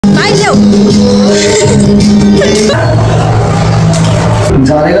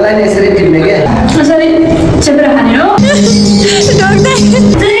झरेको लागि यसरी टिप्ने के यसरी चेपेर खाने हो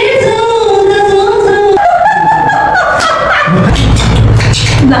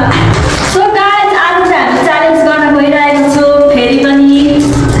सो गाइज आज चाहिँ हामी च्यालेन्ज गर्न गइरहेको छु फेरि पनि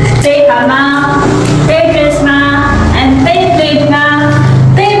त्यही खालमा त्यही ड्रेसमा एन्ड त्यही प्लेटमा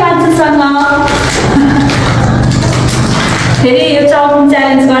त्यही मान्छेसँग फेरि यो चाउमिन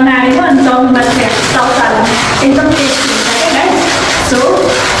च्यालेन्ज गर्न आएको अनि चाउमिनमा चाहिँ चाउचाउ एकदम टेस्टी हुन्छ क्या गाइज सो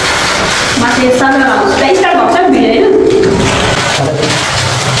म चाहिँ सँगै स्टार्ट भएको छ नि भिडियो होइन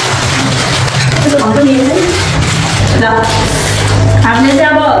त्यसो भन्छ नि ल हामीले चाहिँ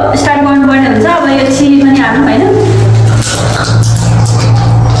अब स्टार्ट गर्नुपर्ने हुन्छ अब यो चिनी पनि हाल्नु होइन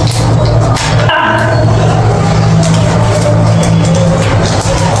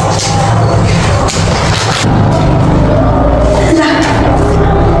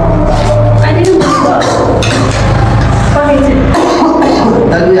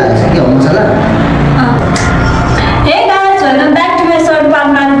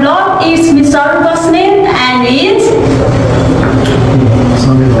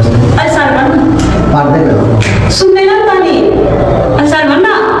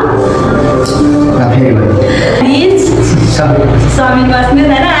स्वामी बस्ने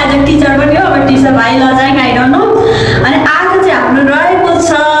होइन आज टिचर पनि हो अब टिचर भाइ लजाएँ आई डोन्ट नो अनि आज चाहिँ हाम्रो रहेको छ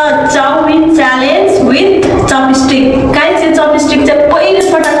chowmein challenge with chopstick guys चाहिँ चपस्टिक चाहिँ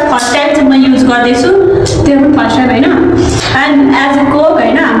पहिलोपटक फर्स्ट टाइम चाहिँ म युज गर्दैछु त्यो पनि फर्स्ट टाइम होइन एन्ड एज अ कोक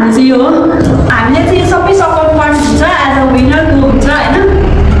होइन हाम्रो चाहिँ यो हो हामीले चाहिँ सबै सपोर्ट गर्नु हुन्छ एज अ विनर को हुन्छ होइन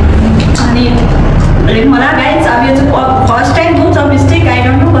अनि हेर्नु होला गाइस अब यो चाहिँ फर्स्ट टाइम हो चपस्टिक आई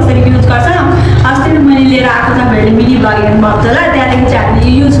डोन्ट नो कसरी युज गर्छ अस्ति नै मैले लिएर आएको छ भेटले मिनी ब्लग हेर्नु भएको होला त्यहाँदेखि चाहिँ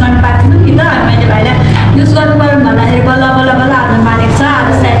हामीले युज गर्न पाएको थिएनौँ कि त अनि मैले भाइलाई युज गर्नु पऱ्यो भन्दाखेरि बल्ल बल्ल बल्ल आज मानेको छ आज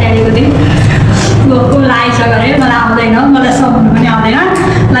स्याटरडेको दिन को आइसक्यो अरे मलाई आउँदैन मलाई सक्नु पनि आउँदैन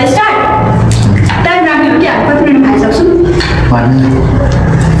ल स्टार्ट टाइम राख्यो कि हामी कति मिनट खाइसक्छु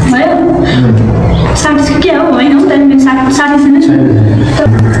भयो 60 के हो होइन हौ त्यहाँदेखि 60 छैन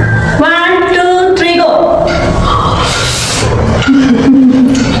 1 2 3 गो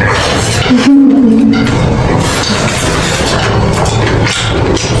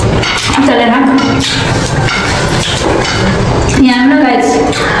चलेर यहाँ न गाइस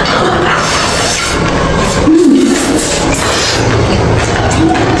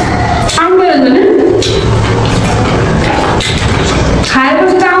आउँदो रहेछ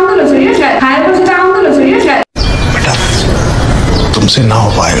खाएपछि त आउँदो रहेछ क्या खाएपछि त आउँदो रहेछ क्या बेटा तुमसे ना हो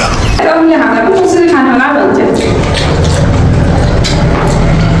पाएगा उनले हामीलाई पनि कसरी खानु होला भन्छ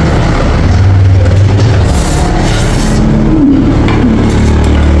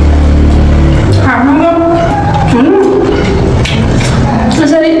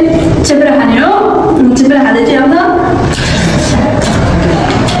चेपेर खाने हो चेपेर खाँदै चाहिँ आउँदा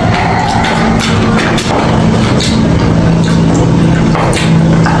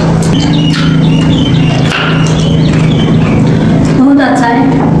बहुत अच्छा है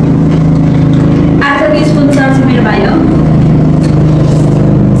आज स्पोन्सर चाहिँ मेरो भाइ हो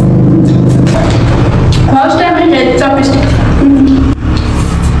फर्स्ट टाइम मैले चपस्टिक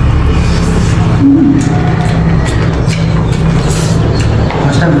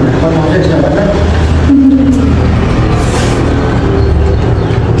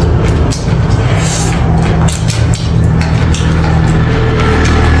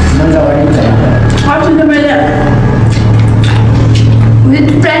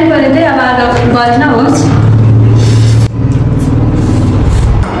गरेन होस्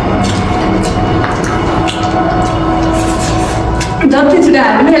जति छिटो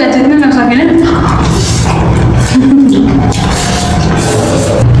हाल्यो पनि यसलाई जित्नै नसकेन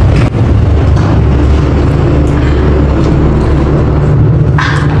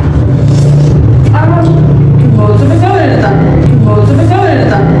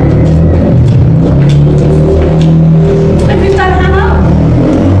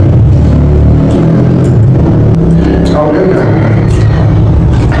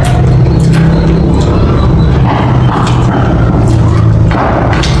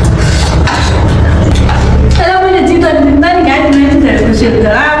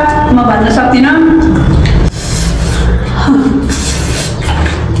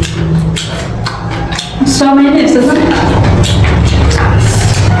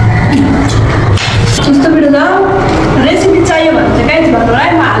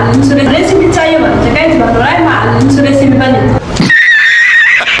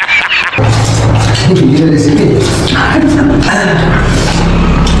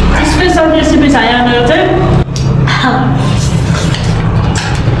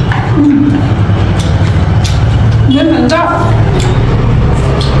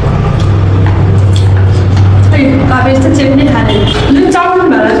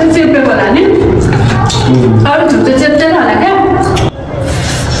अरू झुक्दै चेप्दैन होला क्या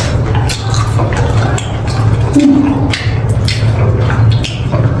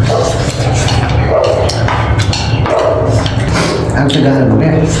अब चाहिँ गाह्रो भयो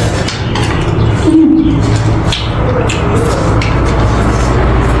क्या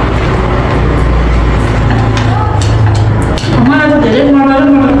मलाई त धेरै मटर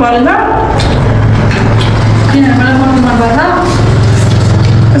परेछ किनभने मलाई मटर मनपर्छ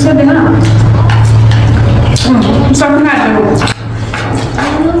यसो देख न सक्नु आँटेको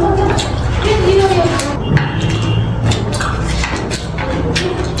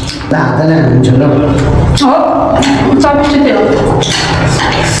हातले हाल्नुहुन्छ ल हो चपस्टिक थियो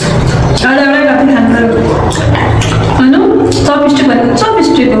एउटा एउटै कति खानु होइन चपस्टिक भनेको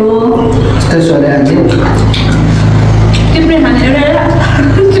चपस्टिक हो यस्तै सोले हाल्छ तिम्रो खाने एउटा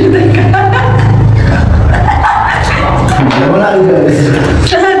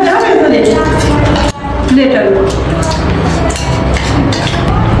लेटर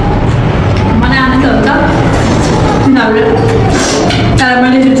मलाई आनन्द हुन्छ तिनीहरूले तर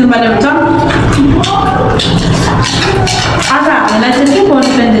मैले चिचुम्बाले हुन्छ आज हामीलाई चाहिँ के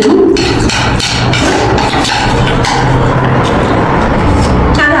पनिसमेन्ट दिनु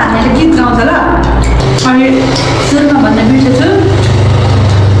आज हामीहरूले गीत गाउँछ ल अनि सुरुमा भन्ने बिर्सेछु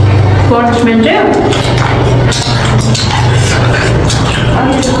पनिसमेन्ट चाहिँ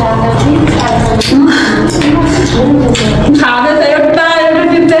खाँदैछ एउटा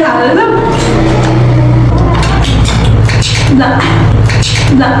टिप चाहिँ खाँदैछ ल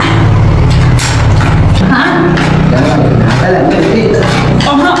ल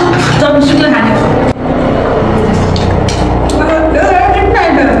चपस्टिकले खाने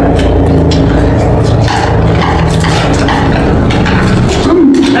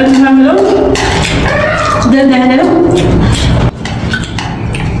राम्रो देखाइदिएर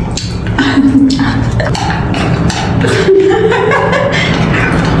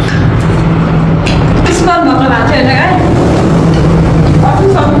स्मल भएको भएको थियो होइन क्या अरू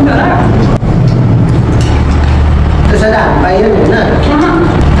सक्नु होला त्यसरी हात पाइयो नि होइन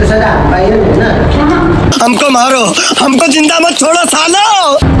त्यसरी हात पाइयो नि होइन हमको मारो हमको जिंदा मत छोड़ो सालो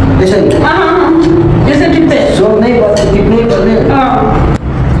त्यसरी यसरी टिप्दै सोध्नै पर्ने टिप्नै पर्ने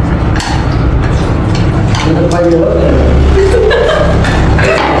त्यो त पहिलो हो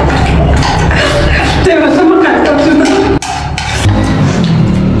त्यही भएर म खाएको छु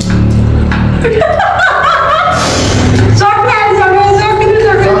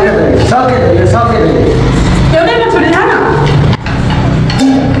एउटैमा छोडेर न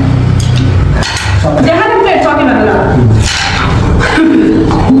देखा न प्लेट सक्यो भनेर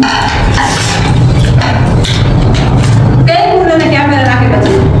केही पुग्दैन क्यामेरा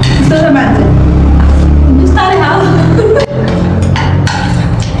राखेपछि त्यस्तो छ मान्छे बिस्तारै खाऊ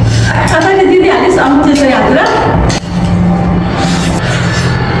कसैले दिदिहालिस् अब त्यसरी हालेर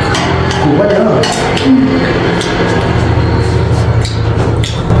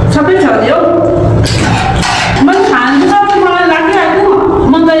सबै छ नि हौ मैले खानु सक्छु मलाई लागिरहेको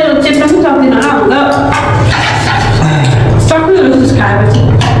म त यो चेप्न पनि सक्दिनँ होला हुँदा सक्नु जस्तो खाएपछि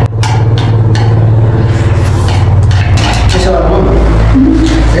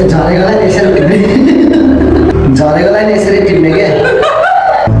झरेकोलाई नि यसरी टिप्ने झरेकोलाई नि यसरी टिप्ने क्या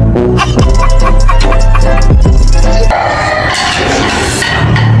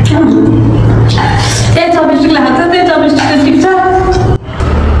चपस्टिक लाग्छ त्यही चपस्टिकले टिप्छ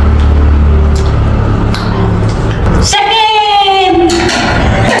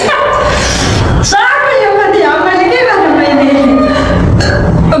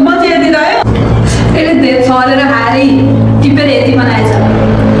छरेर हारी टिपेर यति बनाएछ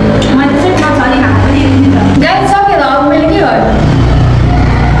मैले चाहिँ नछरी खाएको पनि यति गाडी सकेर अब मैले के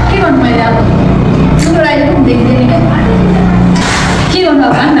गर्नु मैले अब सुगर अहिले पनि देखिँदैन क्या के गर्नु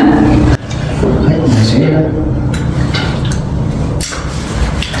अब भन्न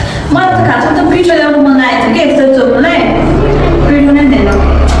मलाई त खास त पिठो ल्याउनु मन लागेको थियो कि यस्तो चोक्नुलाई पिठो नै थिएन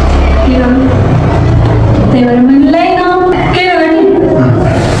के गर्नु त्यही भएर मैले ल्याइन के गर्ने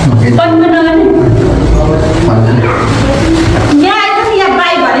पनिमा नगर्ने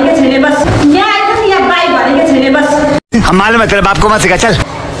हम मालूम है तेरे बाप को मत सिखा चल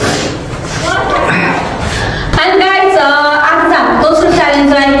And guys, आज चाहिँ हाम्रो दोस्रो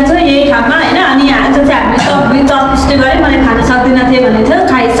च्यालेन्ज रहेको छ यही ठाउँमा होइन अनि आज चाहिँ हामीले चपस्टिक गरेँ मैले खान सक्दिनँ थिएँ भनेको थियो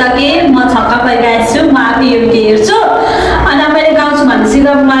खाइसकेँ म छक्क परिरहेको छु म आफै यो भिडियो हेर्छु अनि मैले गाउँछु भनेपछि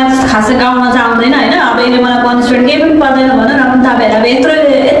त मलाई खासै गाउन चाहिँ आउँदैन होइन अब यसले मलाई पनिसमेन्ट केही पनि पर्दैन भनौँ न तपाईँहरू अब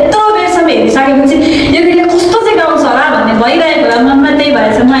यत्रो बेरसम्म हेरिसकेपछि यो केटीले कस्तो चाहिँ गाउँछ होला भन्ने भइरहेको होला मनमा त्यही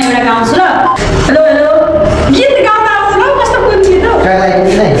भएर चाहिँ म एउटा गाउँछु र हेलो हेलो गीत गाउन आउँछ ल कस्तो कुन गीत हो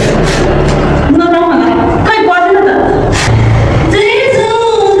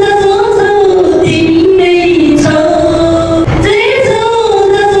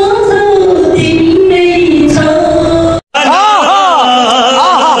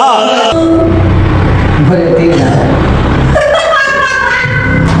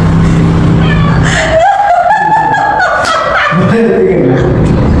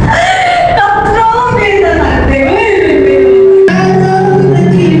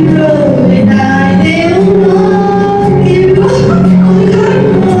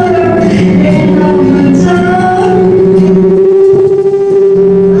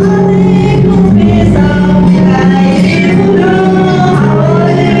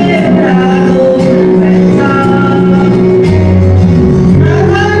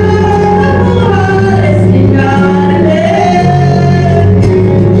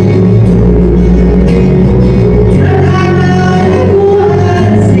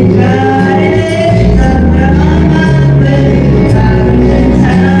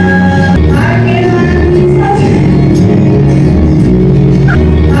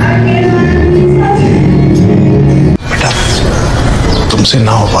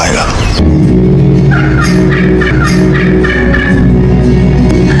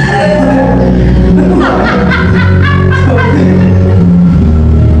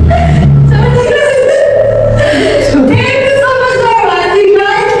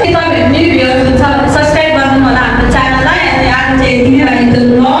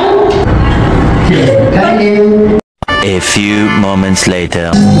moments later.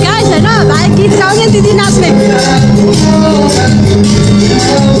 गाइस हैन भाइ गीत गाउने दिदी नाच्ने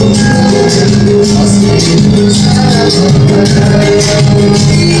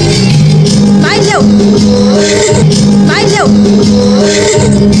भाइ ल्याउ भाइ ल्याउ